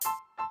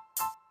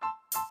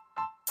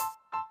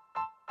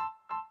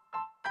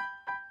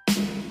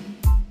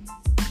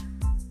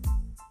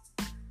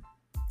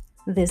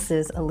This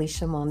is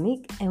Alicia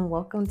Monique, and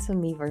welcome to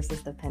Me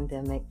versus the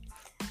Pandemic.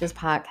 This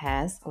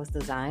podcast was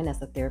designed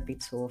as a therapy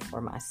tool for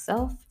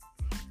myself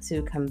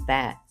to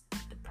combat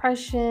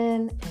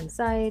depression,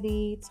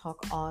 anxiety,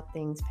 talk all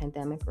things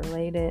pandemic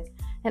related,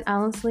 and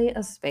honestly,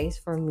 a space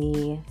for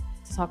me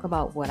to talk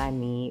about what I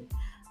need.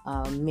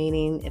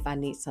 Meaning, if I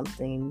need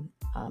something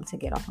to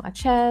get off my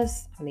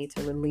chest, I need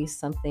to release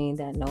something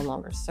that no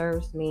longer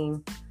serves me.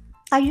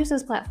 I use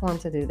this platform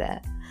to do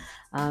that.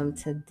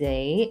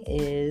 Today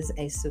is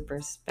a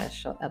super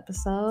special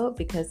episode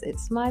because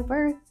it's my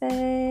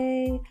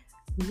birthday.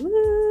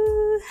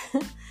 Woo!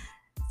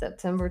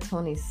 September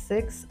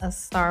 26th, a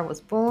star was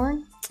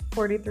born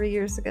 43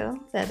 years ago.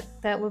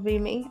 That would be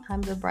me.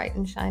 I'm the bright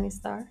and shiny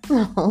star.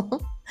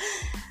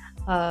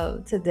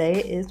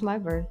 Today is my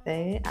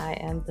birthday. I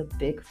am the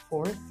big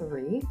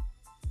 4-3,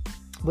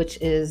 which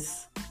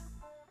is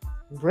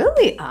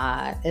really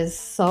odd. It's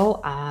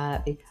so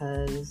odd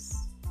because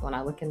when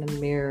I look in the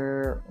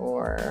mirror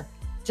or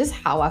just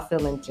how I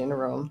feel in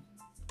general,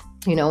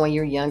 when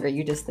you're younger,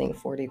 you just think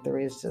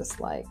 43 is just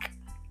like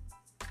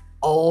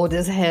old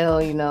as hell,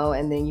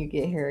 and then you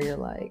get here, you're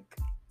like,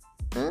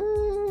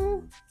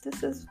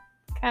 this is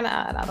kind of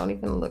odd. I don't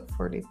even look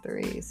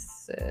 43,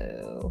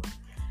 so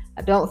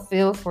I don't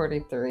feel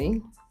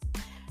 43.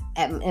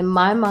 In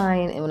my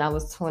mind, and when I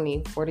was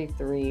 20,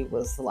 43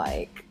 was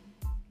like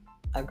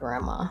a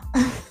grandma.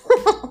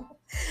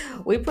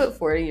 We put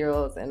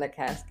 40-year-olds in a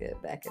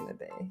casket back in the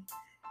day.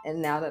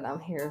 And now that I'm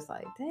here, it's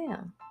like,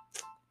 damn,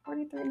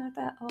 43 not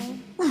that old.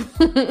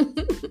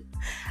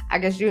 I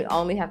guess you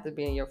only have to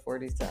be in your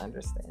 40s to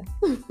understand.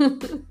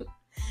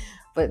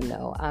 But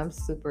no, I'm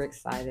super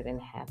excited and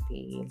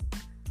happy.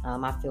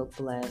 I feel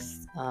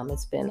blessed.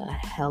 It's been a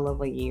hell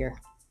of a year.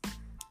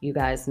 You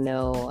guys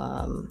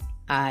know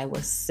I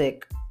was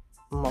sick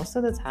most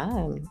of the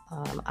time.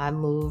 I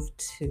moved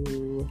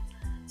to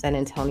San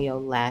Antonio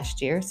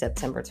last year,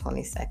 September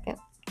 22nd.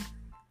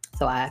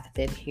 So I've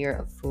been here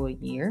a full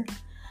year.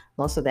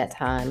 Most of that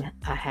time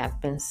I have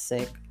been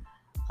sick.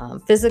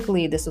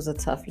 Physically, this was a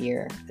tough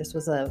year. This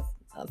was a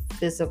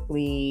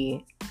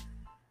physically,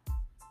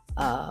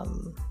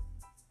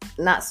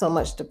 not so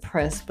much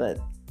depressed, but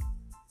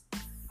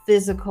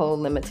physical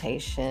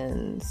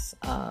limitations.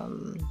 A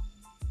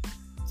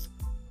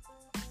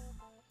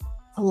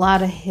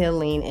lot of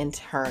healing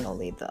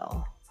internally,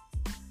 though.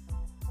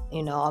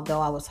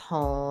 Although I was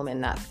home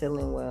and not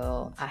feeling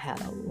well, I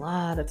had a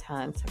lot of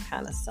time to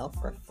kind of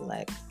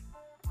self-reflect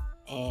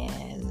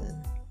and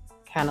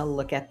kind of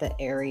look at the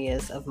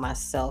areas of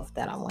myself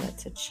that I wanted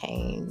to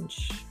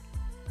change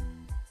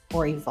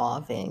or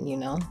evolve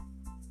in.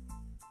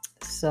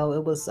 So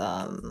it was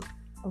a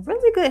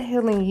really good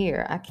healing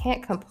year. I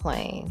can't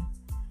complain.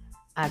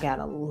 I got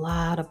a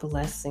lot of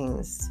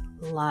blessings.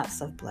 Lots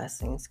of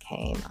blessings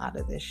came out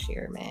of this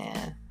year,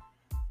 man.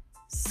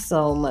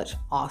 So much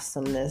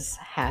awesomeness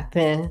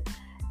happened.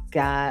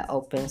 God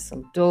opened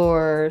some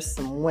doors,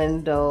 some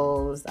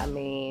windows. I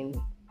mean,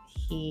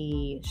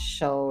 he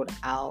showed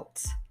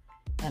out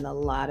in a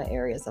lot of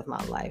areas of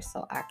my life.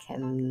 So I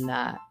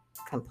cannot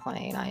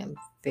complain. I am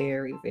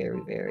very,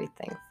 very, very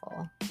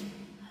thankful.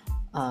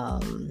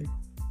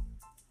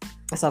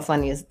 It's so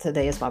funny is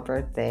today is my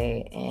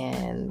birthday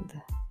and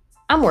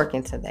I'm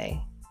working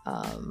today.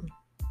 I'm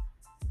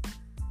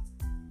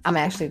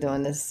actually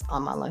doing this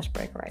on my lunch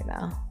break right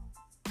now.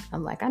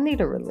 I'm like, I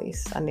need a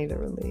release. I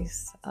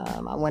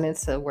went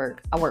into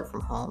work. I work from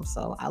home,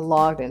 so I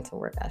logged into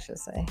work, I should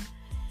say.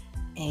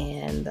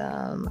 And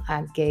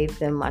I gave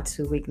them my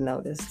 2-week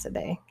notice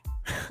today.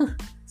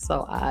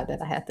 So odd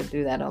that I had to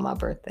do that on my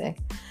birthday.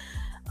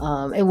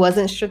 It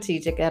wasn't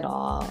strategic at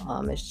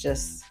all. It's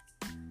just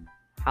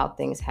how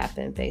things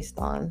happen based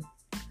on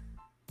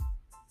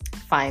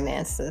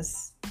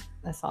finances.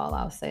 That's all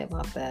I'll say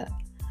about that.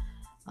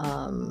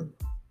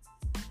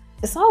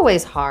 It's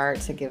always hard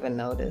to give a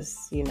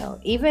notice,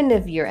 even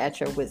if you're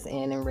at your wit's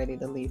end and ready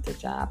to leave the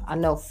job. I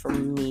know for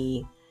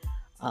me,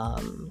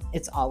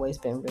 it's always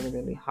been really,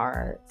 really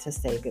hard to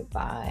say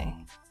goodbye,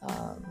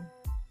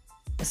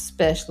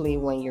 especially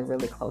when you're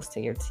really close to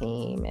your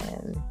team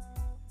and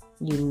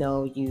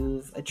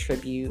you've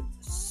attributed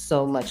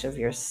so much of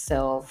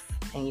yourself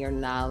and your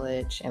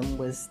knowledge and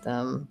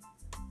wisdom.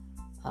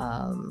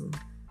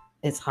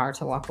 It's hard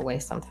to walk away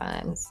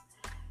sometimes.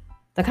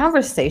 The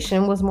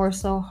conversation was more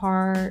so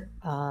hard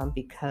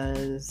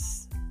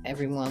because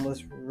everyone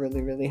was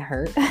really, really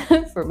hurt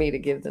for me to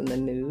give them the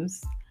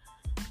news.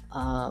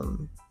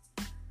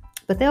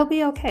 But they'll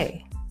be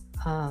okay.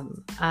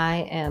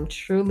 I am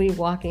truly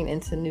walking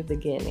into new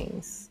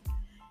beginnings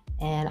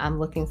and I'm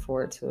looking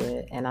forward to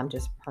it. And I'm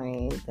just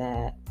praying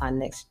that my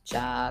next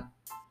job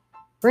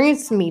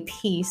brings me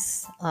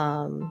peace,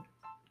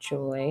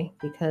 joy,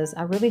 because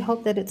I really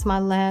hope that it's my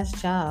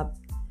last job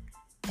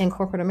in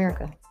corporate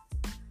America.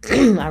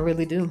 I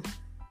really do.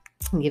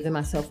 I'm giving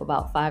myself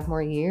about 5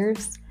 more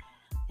years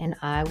and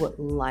I would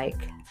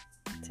like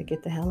to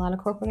get the hell out of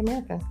corporate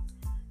America.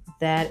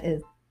 That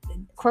is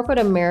corporate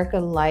America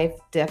life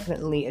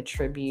definitely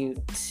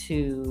attribute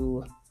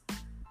to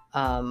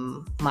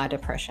my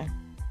depression.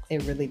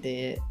 It really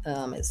did.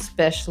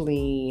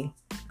 Especially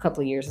a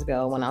couple of years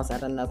ago when I was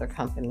at another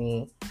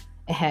company.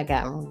 It had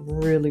gotten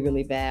really,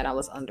 really bad. I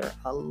was under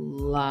a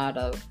lot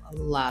of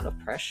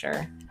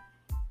pressure.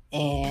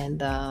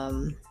 And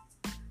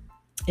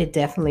it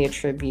definitely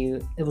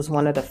it was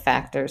one of the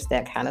factors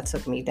that kind of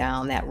took me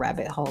down that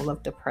rabbit hole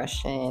of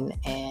depression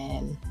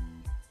and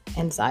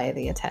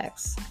anxiety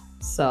attacks.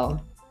 So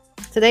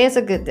today is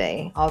a good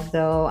day.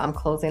 Although I'm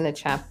closing a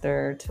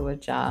chapter to a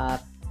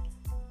job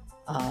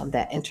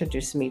that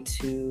introduced me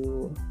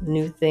to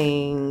new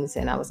things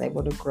and I was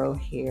able to grow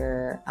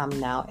here, I'm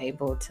now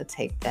able to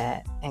take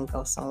that and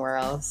go somewhere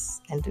else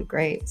and do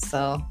great.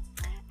 So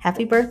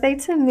happy birthday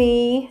to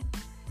me.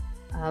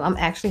 I'm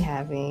actually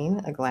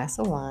having a glass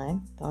of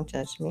wine. Don't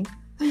judge me.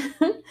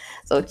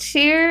 So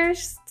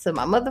cheers to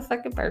my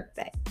motherfucking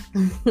birthday.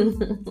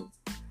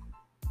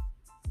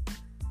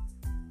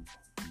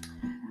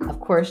 Of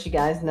course, you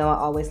guys know I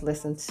always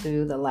listen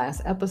to the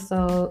last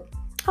episode.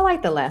 I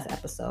like the last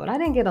episode. I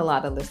didn't get a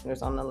lot of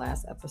listeners on the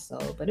last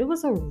episode, but it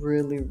was a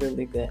really,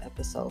 really good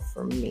episode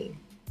for me.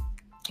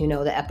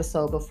 The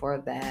episode before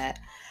that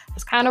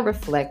was kind of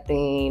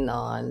reflecting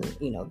on,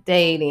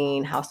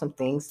 dating, how some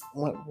things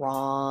went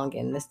wrong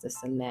and this,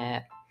 and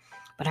that.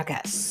 But I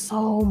got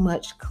so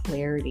much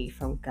clarity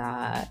from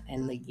God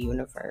and the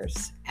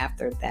universe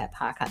after that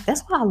podcast.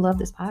 That's why I love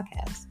this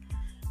podcast.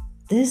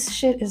 This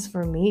shit is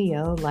for me,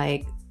 yo.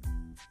 Like,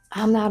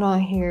 I'm not on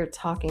here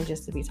talking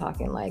just to be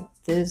talking. Like,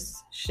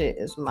 this shit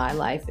is my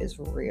life, is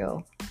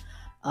real.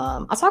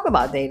 I talk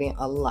about dating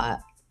a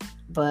lot,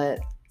 but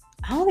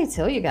I only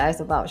tell you guys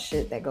about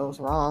shit that goes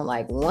wrong.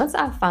 Like, once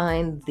I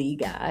find the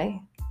guy,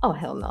 oh,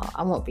 hell no,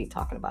 I won't be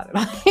talking about it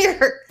on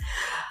here.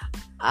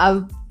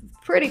 I'm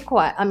pretty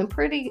quiet. I'm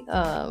pretty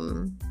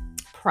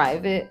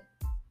private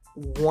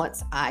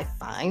once I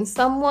find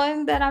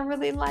someone that I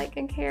really like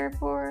and care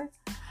for.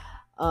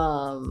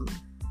 I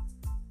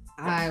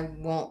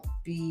won't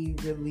be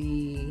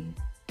really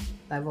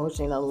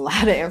divulging a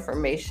lot of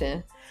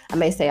information. I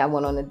may say I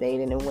went on a date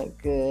and it went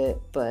good,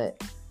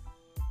 but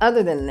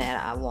other than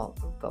that, I won't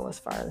go as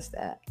far as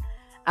that.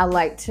 I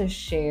like to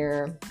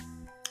share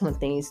when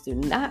things do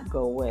not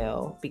go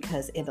well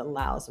because it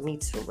allows me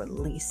to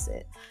release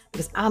it.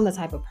 Because I'm the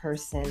type of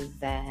person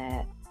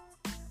that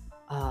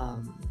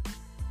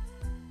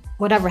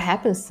whatever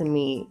happens to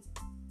me,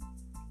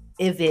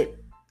 if it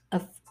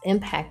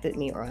impacted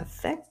me or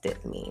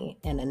affected me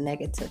in a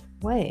negative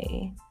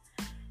way,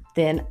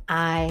 then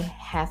I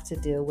have to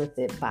deal with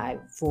it by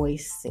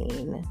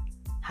voicing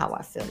how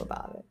I feel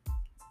about it.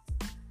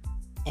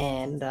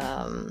 And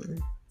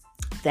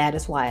that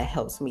is why it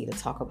helps me to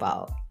talk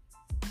about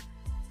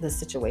the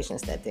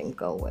situations that didn't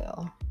go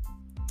well.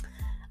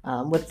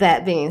 With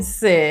that being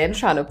said, I'm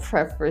trying to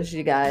preface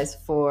you guys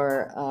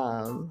for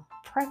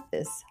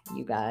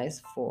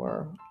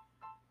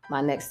my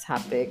next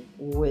topic,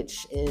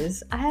 which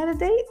is I had a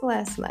date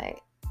last night.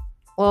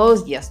 Well, it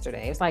was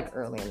yesterday. It was like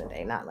early in the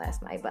day, not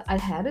last night, but I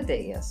had a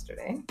date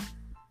yesterday.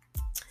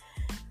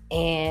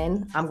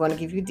 And I'm going to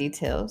give you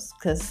details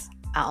because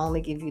I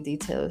only give you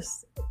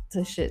details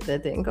to shit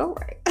that didn't go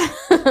right.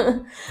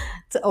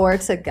 or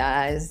to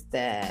guys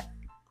that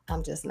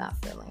I'm just not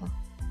feeling.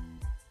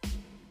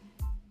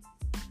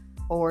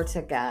 Or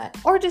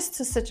just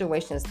to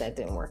situations that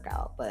didn't work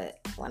out. But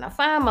when I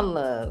find my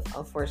love,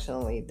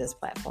 unfortunately, this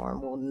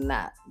platform will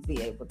not be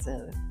able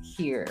to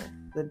hear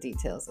the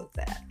details of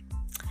that.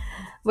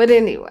 But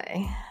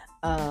anyway,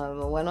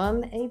 I went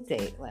on a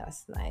date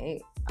last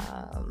night.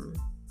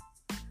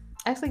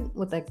 Actually,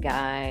 with a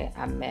guy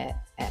I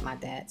met at my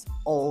dad's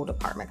old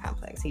apartment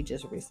complex. He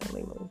just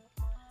recently moved.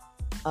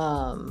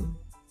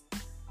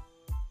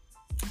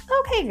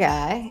 Okay,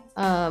 guy.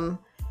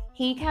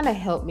 He kind of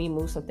helped me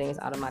move some things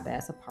out of my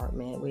dad's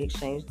apartment. We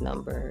exchanged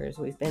numbers.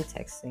 We've been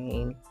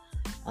texting.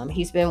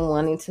 He's been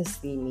wanting to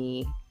see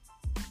me.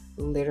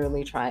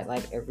 Literally tried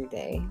like every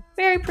day.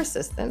 Very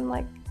persistent.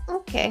 Like,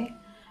 okay.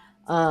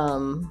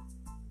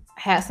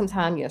 Had some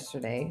time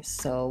yesterday,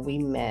 so we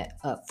met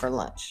up for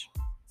lunch.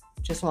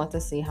 Just want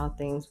to see how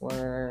things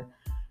were.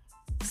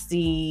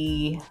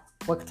 See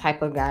what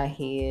type of guy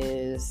he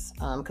is.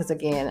 Because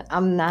again,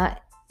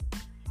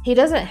 he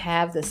doesn't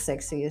have the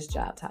sexiest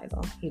job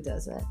title. He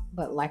doesn't.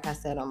 But like I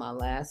said on my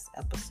last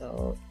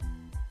episode,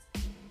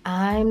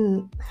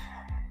 I'm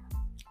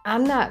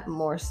not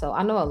more so.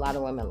 I know a lot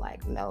of women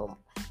like, no,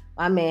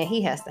 my man, he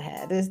has to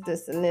have this,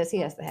 and this. He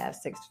has to have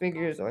 6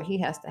 figures or he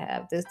has to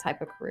have this type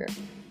of career.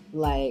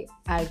 Like,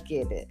 I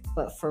get it.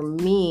 But for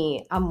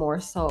me, I'm more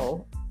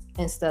so,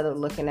 instead of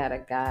looking at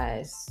a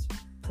guy's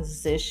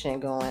position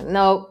going,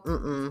 nope,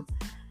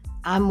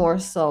 I'm more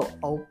so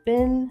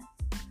open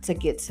to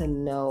get to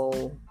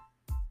know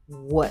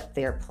what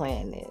their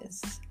plan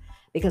is.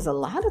 Because a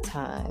lot of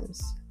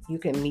times you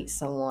can meet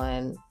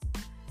someone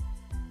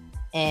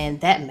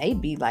and that may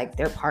be like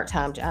their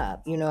part-time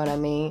job. You know what I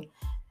mean?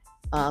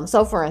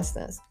 So for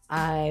instance,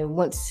 I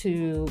went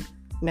to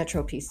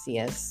Metro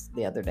PCS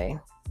the other day,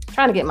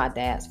 trying to get my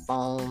dad's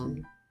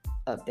phone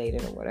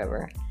updated or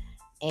whatever.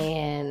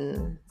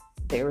 And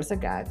there was a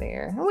guy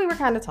there and we were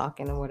kind of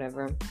talking or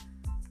whatever.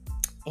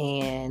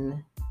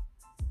 And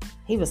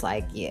he was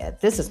like, yeah,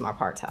 this is my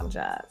part-time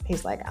job.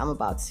 He's like, I'm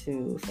about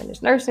to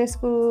finish nursing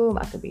school. I'm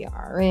about to be an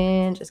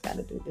RN. Just got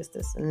to do this,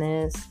 this, and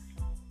this.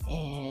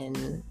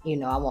 And,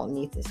 I won't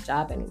need this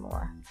job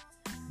anymore.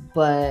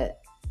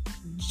 But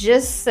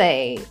just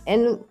say,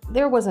 and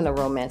there wasn't a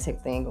romantic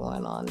thing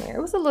going on there.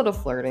 It was a little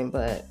flirting,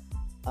 but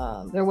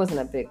there wasn't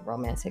a big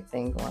romantic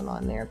thing going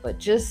on there. But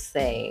just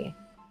say,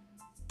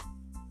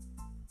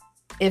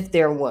 if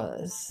there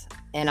was,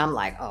 and I'm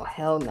like, oh,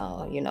 hell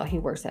no, he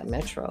works at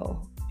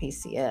Metro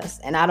PCS,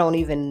 and I don't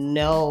even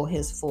know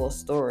his full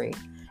story.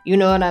 You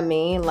know what I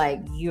mean? Like,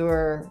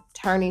 you're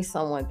turning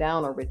someone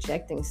down or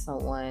rejecting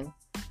someone.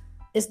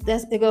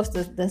 It goes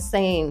to the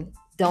saying,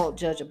 don't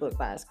judge a book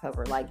by its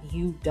cover. Like,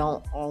 you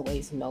don't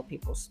always know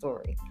people's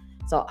story.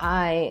 So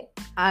I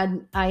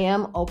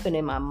am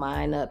opening my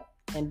mind up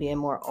and being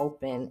more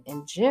open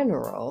in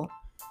general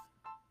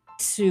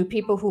to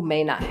people who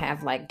may not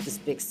have like this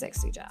big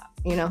sexy job,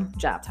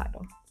 job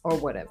title or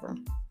whatever.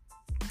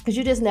 Because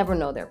you just never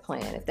know their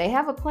plan. If they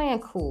have a plan,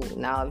 cool.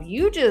 Now, if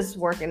you just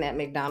working at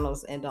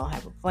McDonald's and don't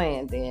have a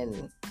plan,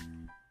 then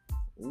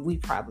we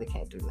probably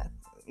can't do nothing.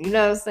 You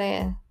know what I'm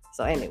saying?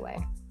 So anyway,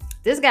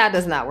 this guy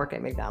does not work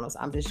at McDonald's.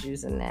 I'm just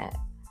using that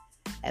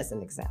as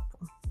an example.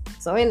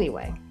 So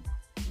anyway,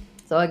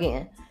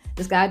 again,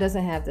 this guy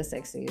doesn't have the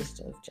sexiest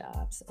of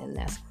jobs, and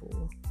that's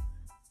cool.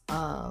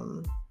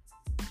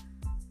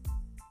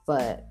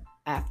 But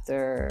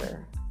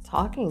after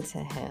talking to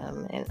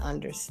him and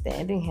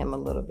understanding him a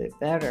little bit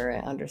better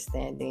and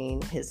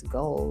understanding his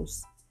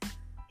goals,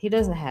 he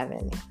doesn't have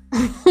any.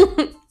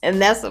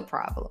 And that's a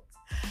problem.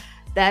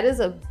 That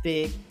is a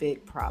big,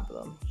 big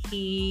problem.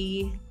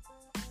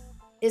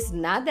 It's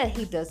not that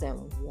he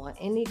doesn't want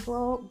any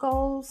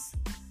goals.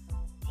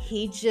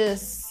 He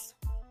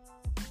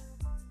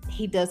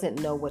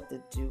doesn't know what to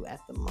do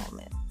at the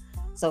moment.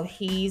 So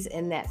he's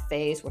in that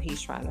phase where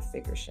he's trying to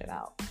figure shit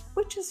out,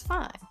 which is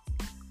fine.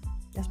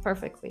 That's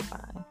perfectly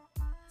fine.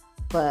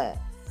 But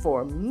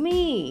for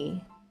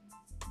me,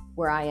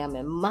 where I am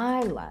in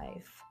my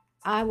life,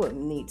 I would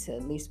need to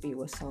at least be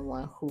with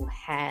someone who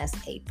has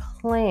a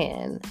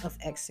plan of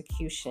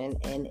execution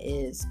and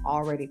is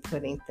already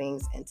putting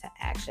things into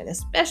action,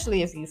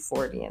 especially if you're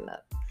 40 and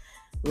up.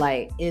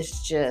 Like,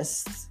 it's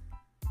just,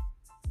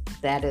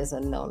 that is a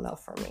no-no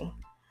for me.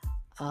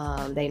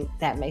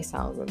 That may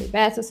sound really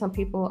bad to some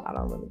people. I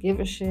don't really give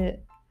a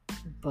shit.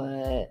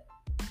 But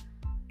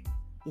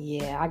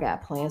yeah, I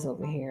got plans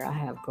over here. I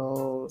have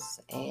goals.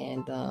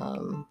 And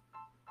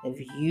if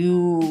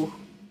you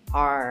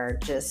are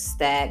just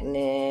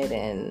stagnant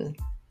and,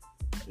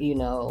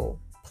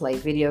 play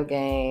video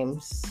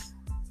games,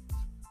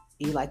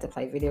 you like to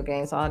play video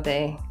games all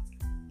day,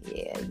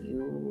 yeah,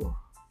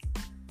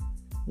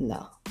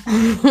 no.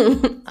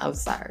 I'm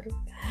sorry.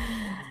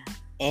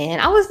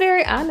 And I was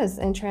very honest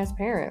and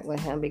transparent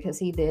with him because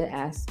he did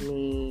ask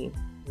me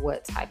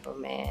what type of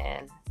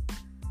man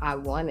I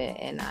wanted.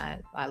 And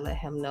I let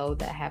him know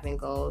that having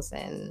goals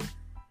and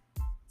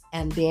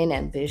being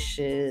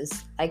ambitious,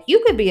 like,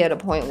 you could be at a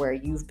point where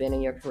you've been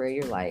in your career,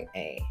 you're like,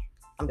 hey,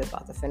 I'm just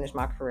about to finish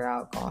my career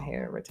out, go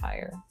ahead and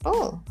retire.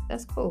 Boom,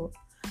 that's cool.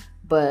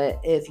 But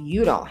if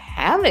you don't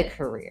have a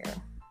career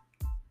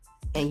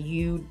and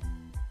you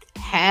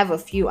have a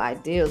few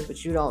ideas,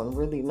 but you don't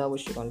really know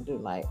what you're going to do,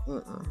 like,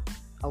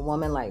 a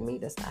woman like me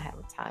does not have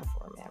time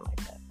for a man like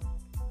that.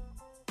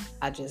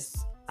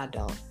 I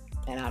don't.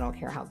 And I don't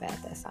care how bad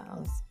that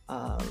sounds.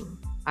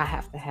 I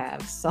have to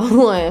have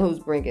someone who's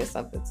bringing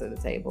something to the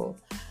table,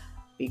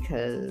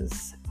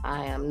 because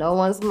I am no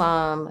one's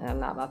mom, and I'm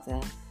not about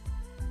to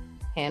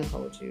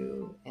handhold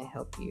you and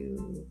help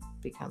you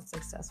become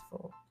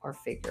successful or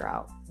figure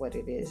out what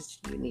it is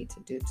you need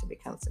to do to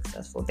become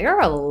successful. There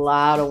are a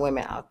lot of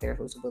women out there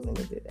who's willing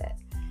to do that.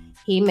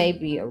 He may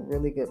be a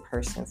really good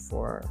person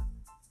for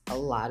a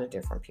lot of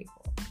different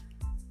people.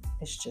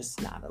 It's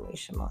just not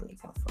Alicia Monique,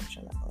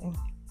 unfortunately.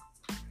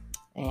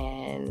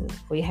 And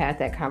we had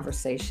that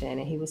conversation,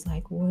 and he was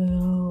like,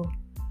 well,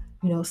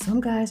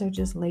 some guys are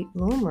just late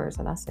bloomers.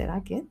 And I said, I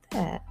get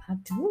that. I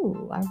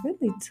do. I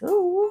really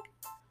do.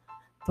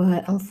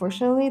 But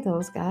unfortunately,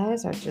 those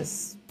guys are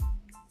just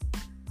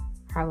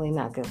probably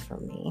not good for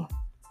me.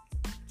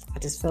 I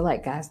just feel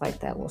like guys like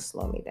that will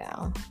slow me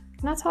down.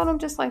 And I told him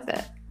just like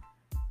that.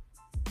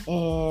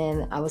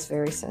 And I was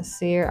very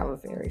sincere. I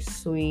was very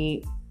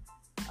sweet.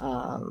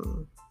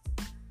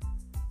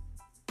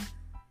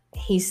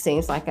 He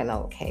seems like an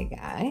okay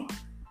guy.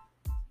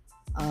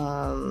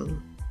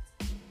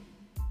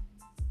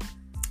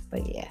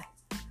 But yeah.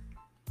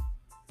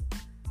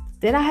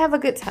 Did I have a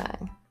good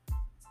time?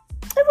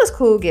 It was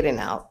cool getting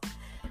out.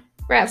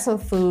 Grabbed some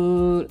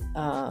food,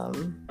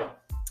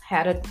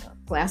 had a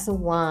glass of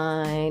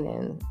wine,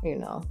 and,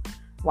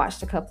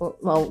 watched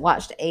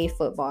a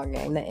football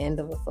game, the end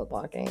of a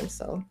football game.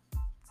 So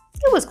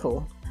it was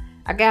cool.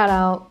 I got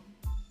out.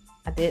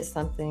 I did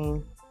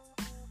something.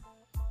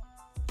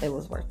 It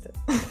was worth it.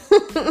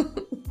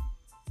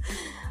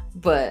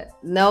 But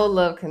no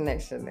love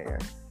connection there.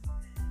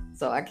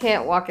 So I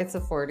can't walk into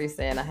 40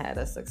 saying I had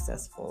a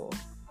successful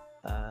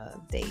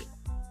date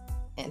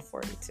and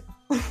 42.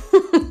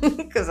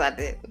 Because I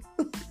didn't.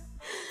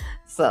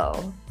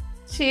 So,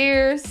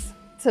 cheers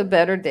to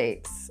better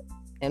dates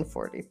and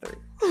 43.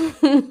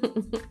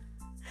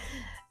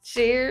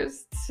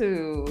 Cheers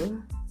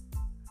to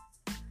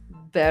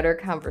better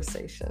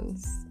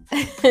conversations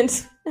and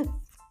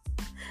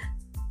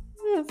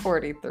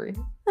 43.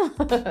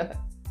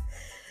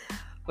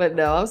 But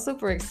no, I'm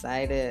super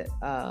excited.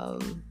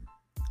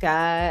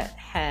 God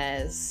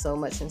has so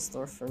much in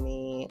store for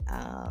me.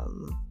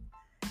 I'm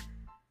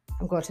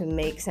going to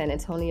make San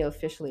Antonio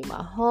officially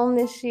my home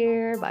this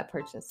year by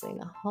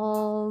purchasing a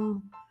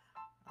home.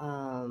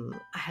 I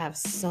have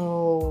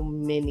so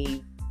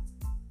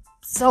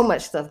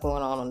much stuff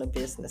going on the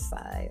business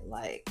side.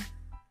 Like,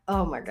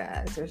 oh my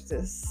gosh, there's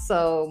just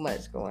so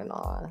much going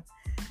on.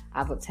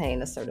 I've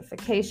obtained a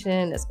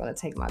certification that's going to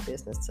take my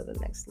business to the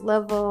next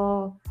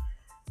level.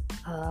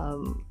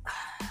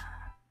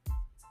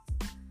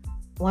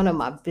 One of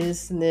my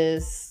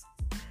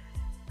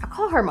I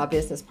call her my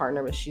business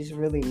partner, but she's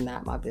really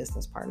not my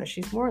business partner.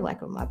 She's more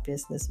like my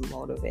business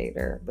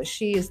motivator, but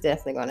she is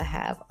definitely going to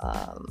have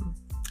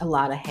a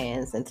lot of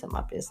hands into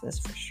my business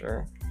for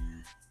sure.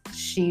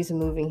 She's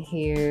moving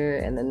here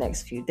in the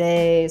next few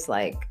days.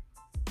 Like,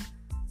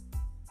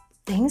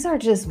 things are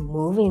just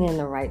moving in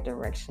the right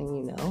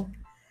direction,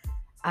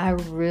 I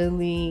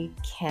really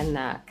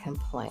cannot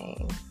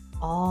complain.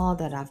 All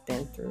that I've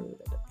been through,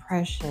 the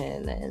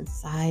depression, the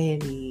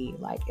anxiety,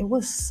 like, it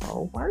was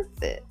so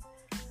worth it.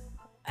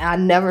 I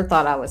never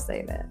thought I would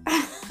say that.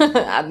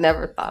 I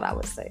never thought I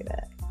would say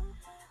that.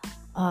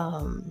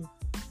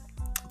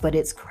 But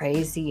it's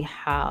crazy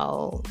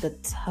how the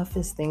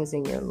toughest things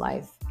in your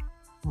life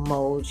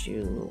mold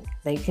you.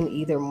 They can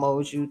either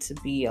mold you to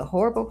be a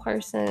horrible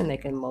person, they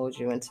can mold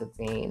you into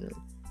being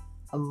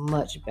a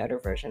much better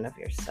version of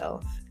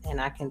yourself. And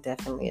I can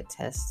definitely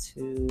attest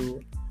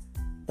to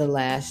the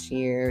last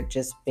year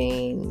just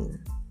being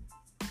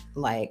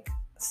like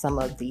some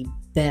of the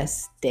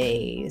best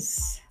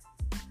days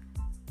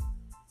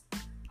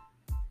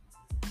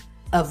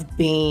of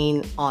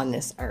being on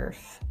this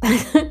earth.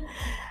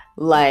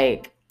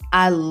 Like,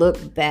 I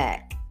look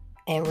back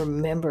and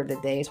remember the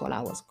days when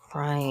I was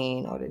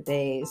crying or the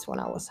days when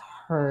I was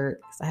hurt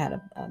because I had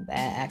a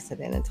bad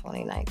accident in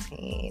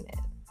 2019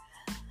 and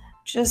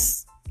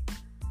just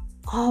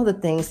all the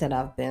things that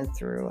I've been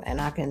through.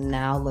 And I can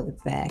now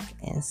look back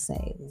and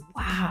say,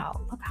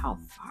 wow, look how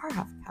far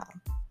I've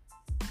come.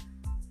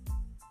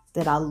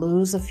 Did I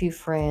lose a few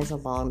friends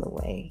along the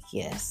way?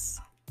 Yes.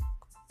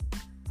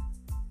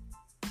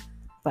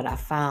 But I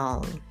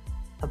found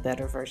a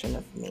better version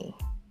of me.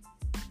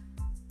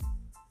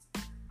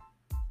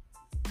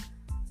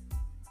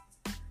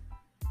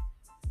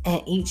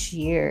 And each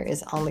year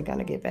is only going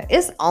to get better.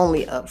 It's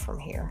only up from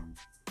here.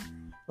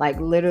 Like,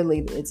 literally,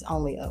 it's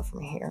only up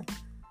from here.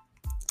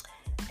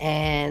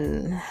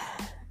 And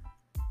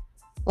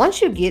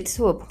once you get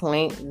to a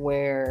point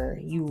where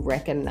you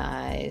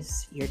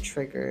recognize your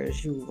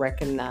triggers, you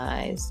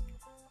recognize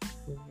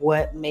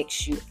what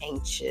makes you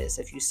anxious,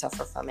 if you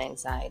suffer from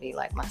anxiety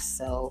like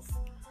myself,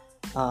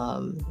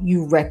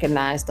 you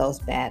recognize those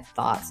bad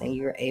thoughts and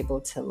you're able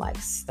to like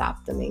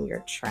stop them in your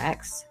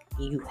tracks,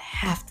 you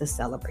have to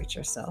celebrate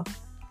yourself.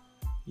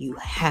 You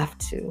have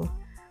to.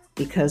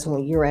 Because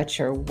when you're at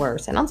your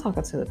worst, and I'm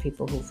talking to the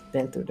people who've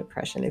been through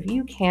depression, if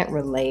you can't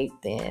relate,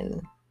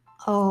 then,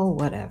 oh,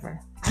 whatever.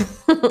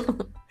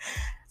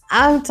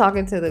 I'm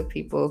talking to the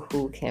people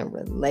who can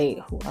relate,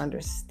 who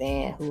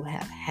understand, who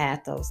have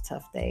had those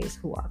tough days,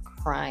 who are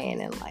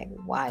crying and like,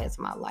 why is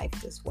my life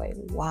this way?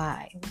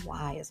 Why?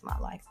 Why is my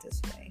life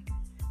this way?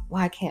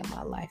 Why can't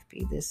my life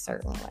be this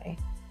certain way?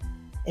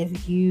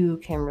 If you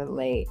can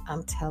relate,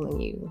 I'm telling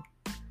you,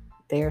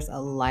 there's a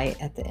light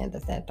at the end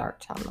of that dark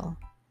tunnel.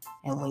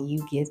 And when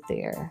you get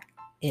there,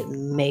 it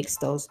makes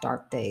those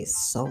dark days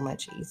so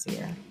much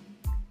easier.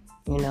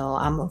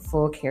 I'm a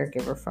full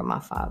caregiver for my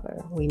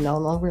father. We no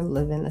longer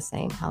live in the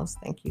same house.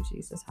 Thank you,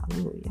 Jesus.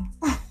 Hallelujah.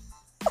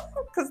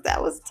 Because that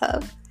was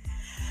tough.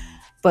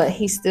 But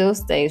he still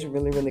stays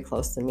really, really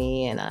close to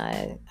me. And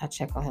I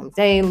check on him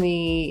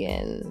daily.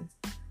 And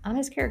I'm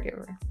his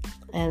caregiver.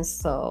 And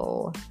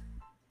so,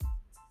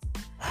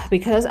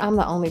 because I'm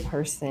the only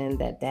person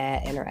that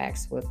Dad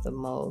interacts with the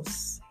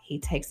most, he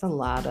takes a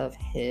lot of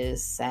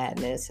his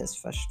sadness, his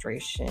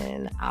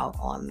frustration out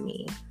on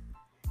me.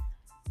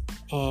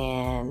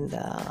 And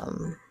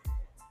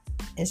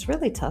it's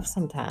really tough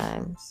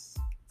sometimes.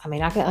 I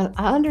mean, I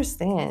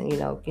understand,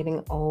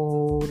 getting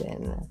old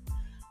and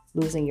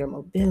losing your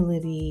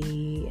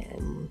mobility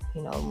and,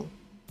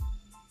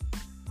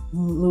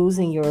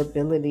 losing your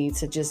ability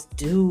to just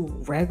do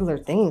regular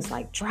things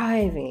like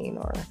driving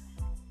or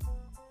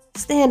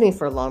standing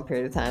for a long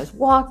period of times,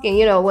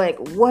 walking, like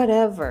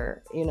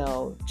whatever,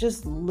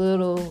 just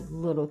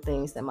little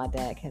things that my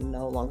dad can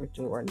no longer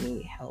do or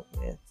need help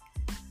with.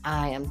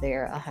 I am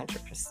there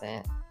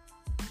 100%.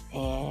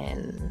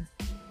 And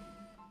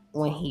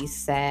when he's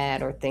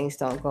sad or things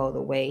don't go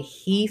the way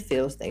he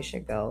feels they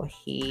should go,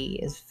 he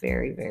is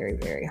very, very,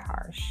 very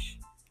harsh.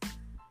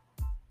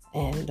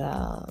 And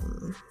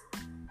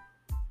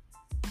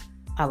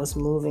I was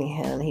moving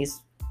him.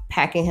 He's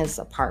packing his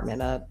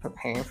apartment up,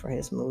 preparing for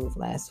his move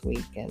last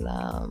week. And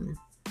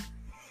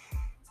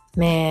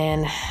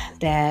man,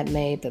 Dad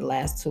made the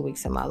last 2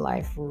 weeks of my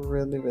life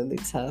really, really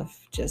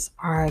tough. Just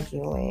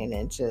arguing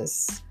and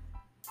just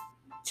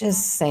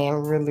saying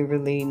really,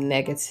 really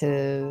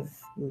negative,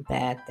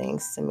 bad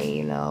things to me,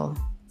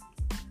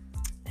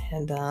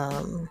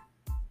 And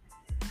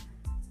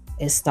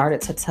it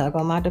started to tug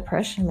on my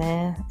depression,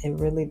 man. It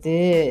really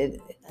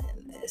did.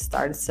 It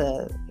started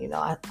to,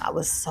 I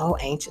was so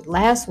anxious.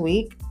 Last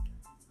week,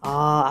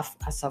 I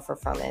suffer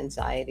from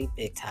anxiety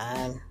big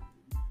time.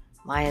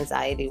 My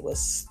anxiety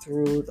was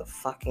through the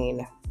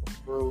fucking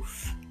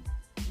roof.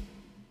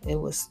 It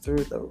was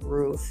through the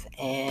roof.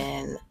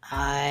 And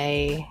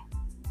I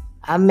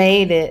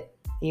made it,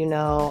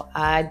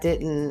 I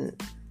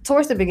didn't,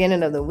 towards the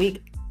beginning of the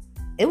week,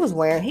 he was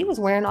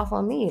wearing off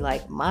on me.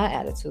 Like, my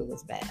attitude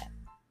was bad.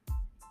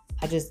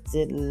 I just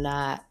did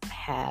not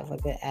have a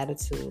good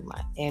attitude.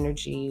 My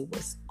energy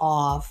was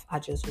off. I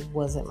just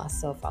wasn't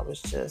myself. I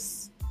was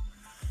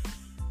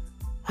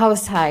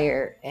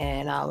tired,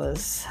 and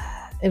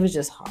it was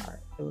just hard.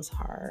 It was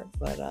hard,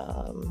 but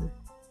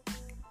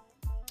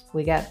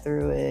we got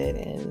through it,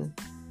 and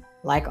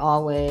like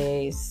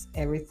always,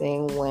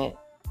 everything went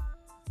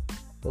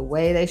the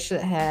way they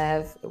should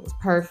have. It was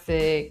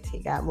perfect. He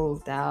got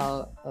moved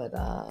out, but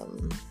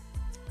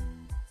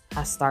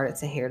I started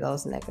to hear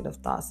those negative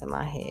thoughts in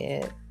my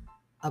head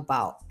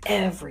about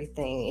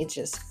everything. It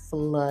just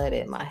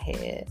flooded my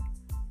head.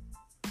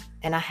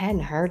 And I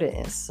hadn't heard it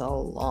in so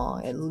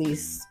long, at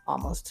least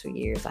almost 2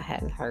 years. I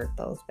hadn't heard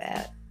those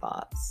bad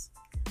thoughts.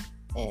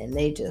 And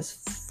they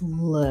just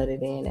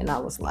flooded in. And I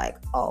was like,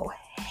 oh,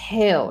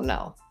 hell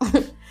no.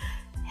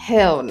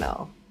 Hell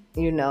no.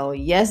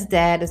 Yes,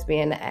 Dad is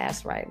being the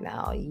ass right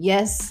now.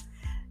 Yes,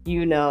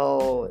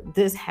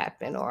 this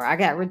happened, or I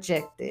got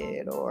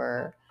rejected,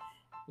 or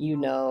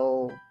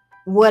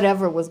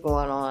whatever was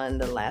going on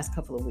the last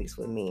couple of weeks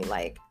with me.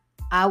 Like,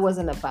 I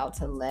wasn't about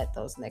to let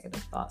those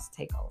negative thoughts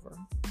take over.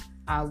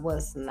 I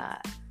was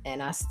not.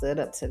 And I stood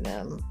up to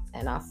them,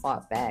 and I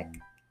fought back,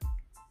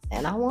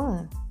 and I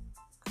won.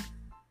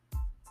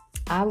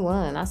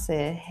 I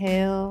said,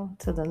 hell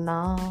to the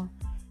no,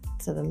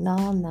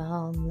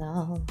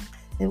 no.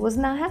 It was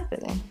not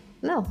happening.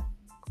 No.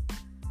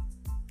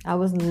 I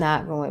was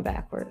not going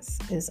backwards.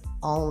 It's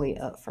only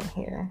up from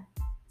here.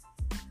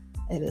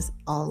 It is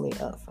only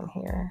up from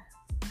here.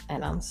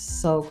 And I'm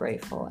so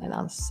grateful, and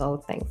I'm so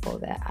thankful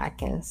that I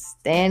can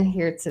stand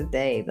here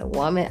today, the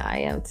woman I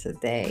am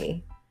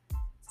today,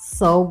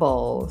 so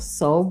bold,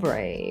 so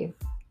brave,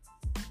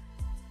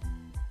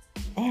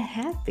 and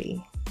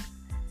happy.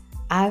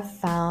 I've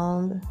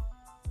found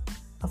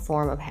a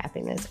form of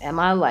happiness. Am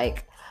I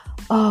like,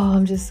 oh,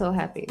 I'm just so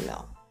happy?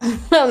 No,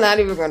 I'm not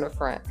even going to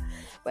front.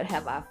 But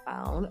have I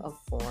found a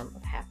form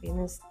of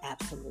happiness?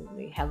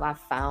 Absolutely. Have I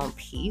found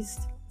peace?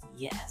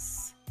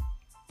 Yes.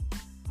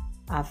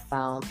 I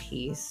found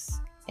peace,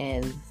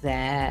 and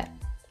that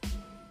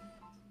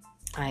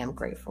I am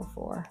grateful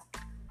for.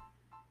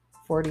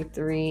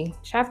 43,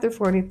 chapter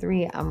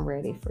 43, I'm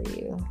ready for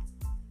you.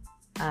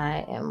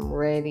 I am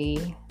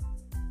ready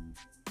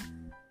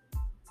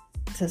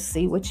to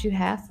see what you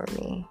have for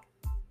me.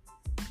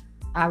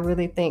 I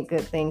really think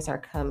good things are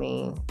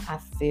coming. I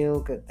feel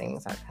good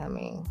things are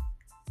coming.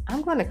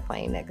 I'm going to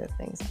claim that good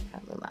things are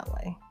coming my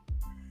way.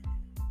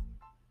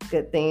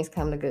 Good things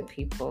come to good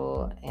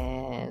people,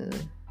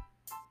 and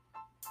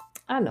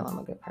I know I'm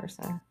a good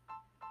person.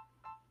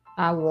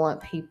 I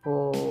want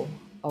people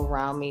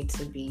around me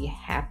to be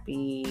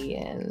happy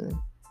and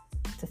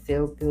to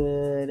feel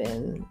good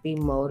and be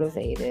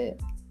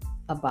motivated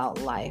about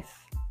life.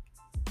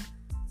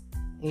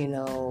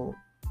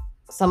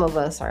 Some of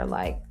us are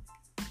like,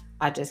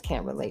 I just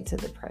can't relate to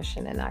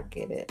depression, and I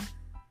get it.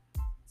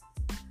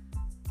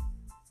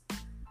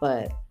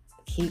 But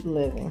keep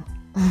living.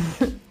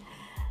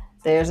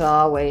 There's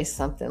always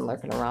something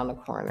lurking around the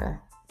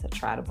corner to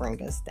try to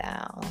bring us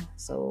down.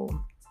 So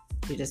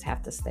you just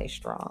have to stay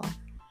strong.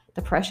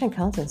 Depression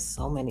comes in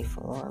so many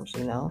forms,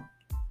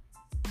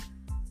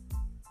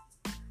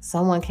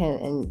 Someone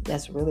and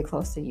that's really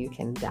close to you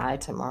can die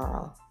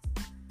tomorrow.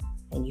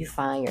 And you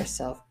find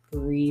yourself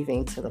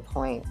grieving to the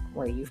point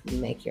where you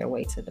make your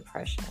way to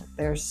depression.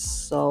 There's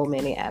so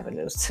many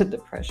avenues to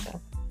depression.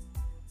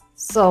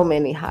 So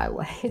many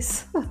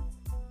highways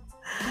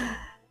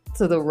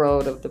to the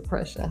road of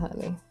depression,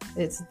 honey.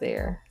 It's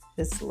there.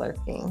 It's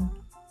lurking.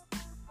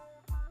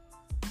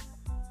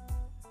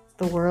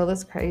 The world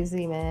is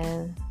crazy,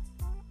 man.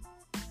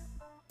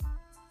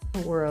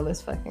 The world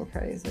is fucking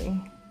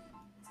crazy.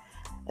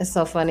 It's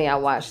so funny. I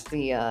watched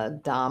the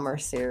Dahmer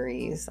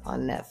series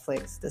on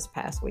Netflix this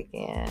past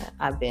weekend.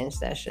 I binged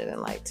that shit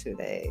in like 2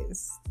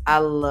 days. I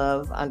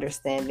love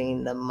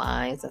understanding the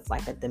minds of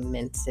like a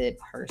demented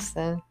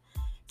person.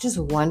 Just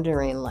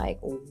wondering, like,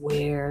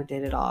 where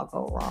did it all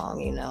go wrong,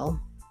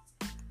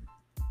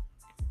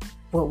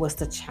 What was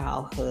the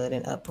childhood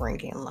and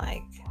upbringing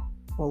like?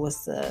 What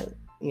was the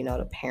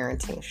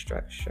parenting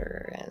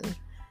structure? And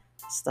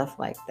stuff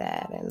like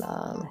that. And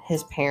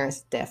his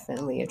parents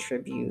definitely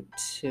attribute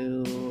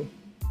to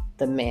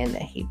the man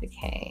that he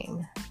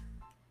became.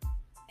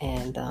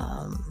 And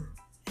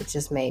it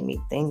just made me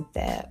think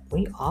that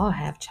we all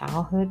have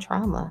childhood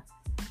trauma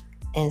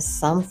in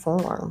some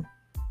form.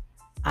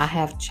 I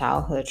have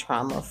childhood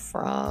trauma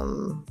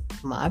from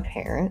my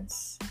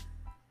parents.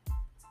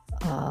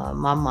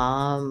 My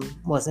mom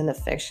wasn't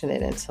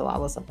affectionate until I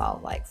was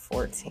about like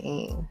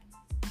 14.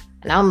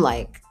 And I'm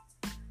like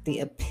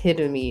the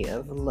epitome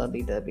of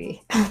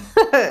lovey-dovey.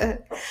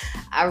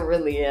 I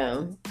really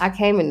am. I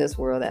came in this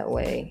world that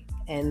way.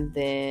 And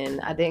then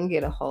I didn't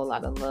get a whole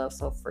lot of love.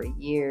 So for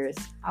years,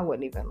 I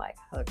wouldn't even like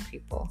hug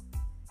people.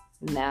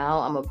 Now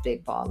I'm a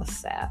big ball of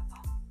sap.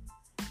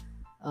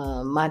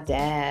 My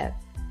dad,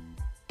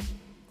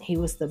 he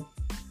was the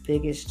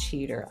biggest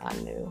cheater I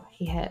knew.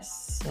 He had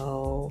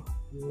so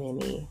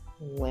many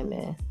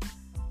women.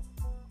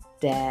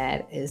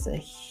 Dad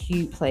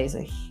plays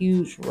a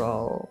huge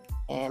role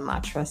in my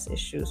trust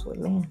issues with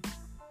men.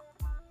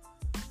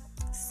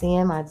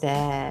 Seeing my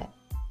dad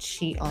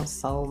cheat on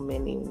so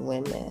many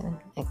women,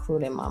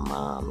 including my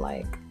mom,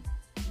 like,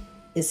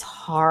 it's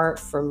hard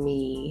for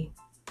me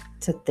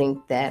to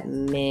think that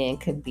men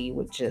could be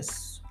with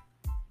just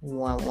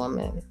one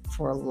woman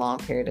for a long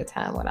period of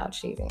time without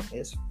cheating.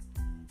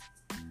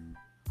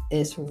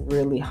 It's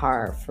really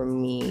hard for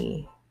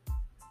me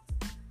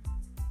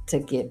to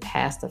get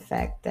past the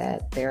fact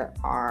that there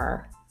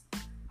are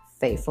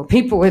faithful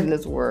people in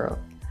this world.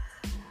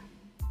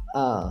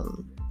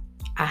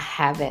 I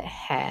haven't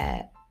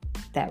had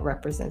that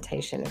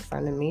representation in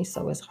front of me,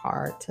 so it's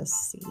hard to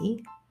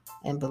see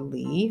and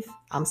believe.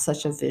 I'm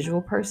such a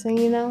visual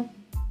person,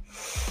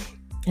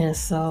 And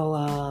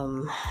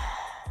so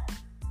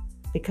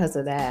because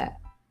of that,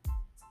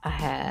 I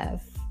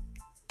have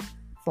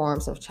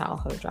forms of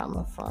childhood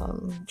trauma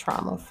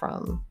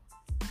from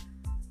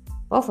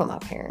both of my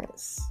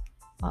parents.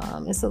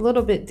 It's a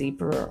little bit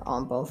deeper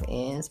on both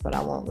ends, but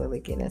I won't really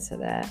get into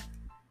that.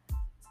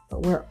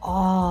 But we're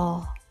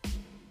all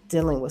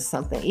dealing with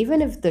something,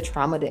 even if the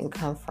trauma didn't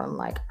come from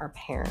like our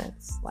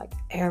parents. Like,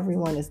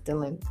 everyone is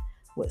dealing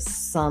with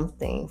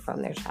something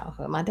from their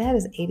childhood. My dad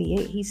is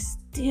 88. He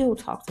still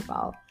talks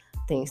about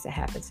things that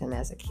happened to him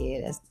as a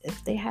kid as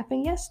if they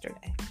happened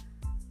yesterday.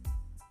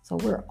 So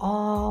we're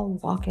all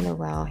walking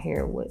around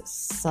here with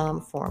some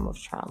form of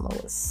trauma,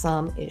 with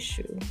some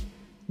issue.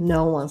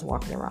 No one's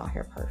walking around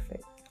here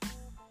perfect.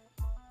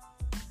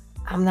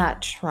 I'm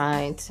not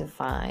trying to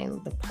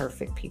find the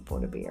perfect people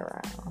to be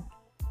around.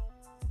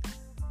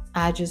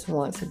 I just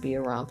want to be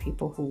around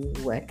people who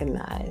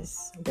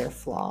recognize their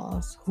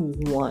flaws, who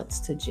wants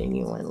to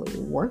genuinely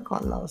work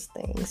on those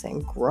things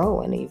and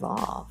grow and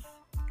evolve.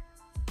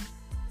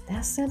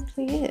 That's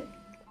simply it.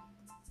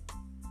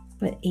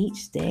 But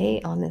each day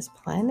on this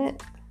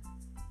planet,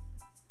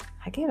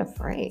 I get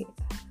afraid.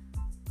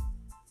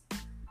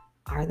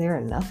 Are there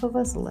enough of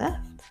us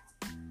left?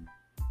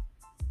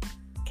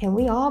 Can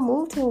we all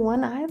move to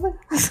one island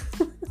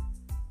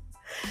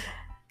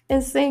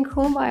and sing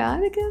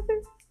Kumbaya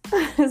together?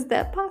 Is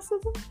that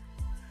possible?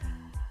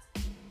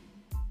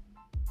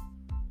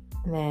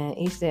 Man,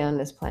 each day on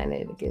this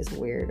planet, it gets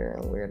weirder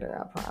and weirder,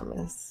 I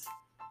promise.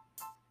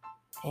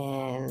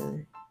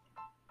 And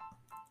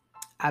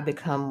I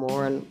become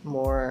more and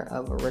more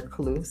of a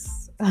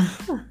recluse.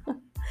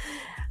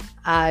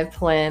 I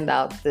planned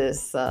out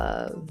this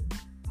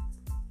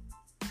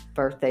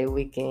birthday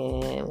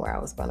weekend where I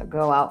was going to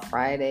go out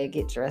Friday,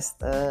 get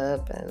dressed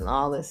up and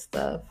all this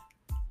stuff.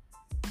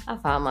 I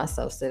found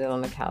myself sitting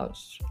on the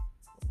couch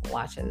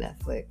watching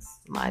Netflix,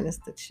 minus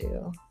the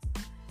chill.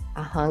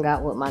 I hung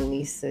out with my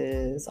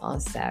nieces on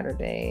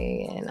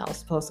Saturday, and I was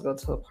supposed to go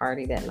to a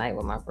party that night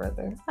with my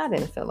brother. I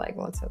didn't feel like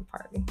going to a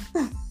party.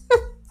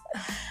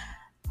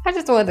 I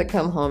just wanted to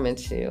come home and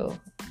chill.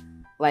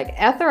 Like,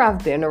 after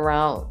I've been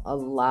around a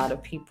lot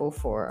of people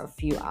for a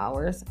few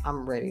hours,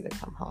 I'm ready to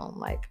come home.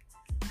 Like,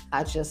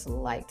 I just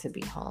like to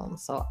be home.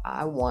 So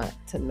I want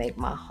to make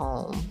my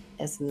home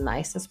as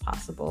nice as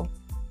possible.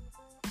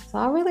 So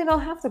I really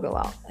don't have to go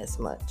out as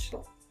much.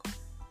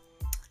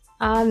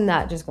 I'm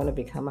not just going to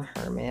become a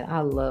hermit.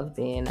 I love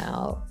being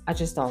out. I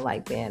just don't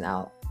like being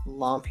out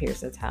long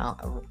periods of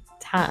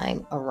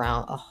time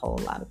around a whole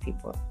lot of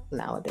people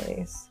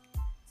nowadays.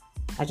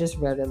 I just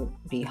rather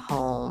be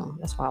home.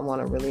 That's why I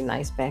want a really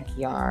nice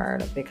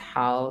backyard, a big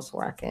house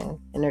where I can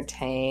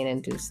entertain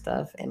and do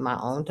stuff in my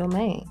own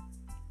domain.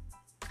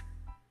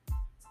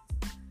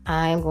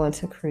 I am going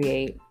to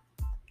create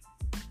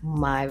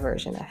my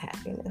version of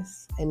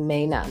happiness. It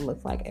may not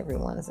look like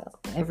everyone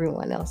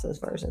else's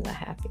version of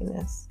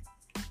happiness.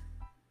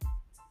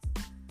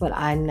 But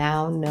I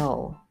now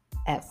know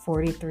at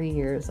 43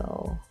 years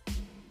old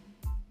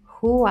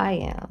who I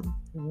am,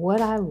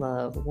 what I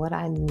love, what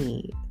I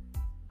need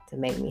to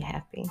make me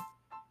happy.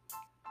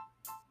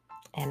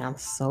 And I'm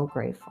so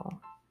grateful.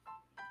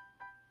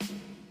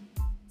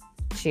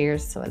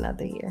 Cheers to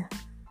another year.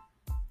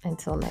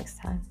 Until next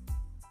time.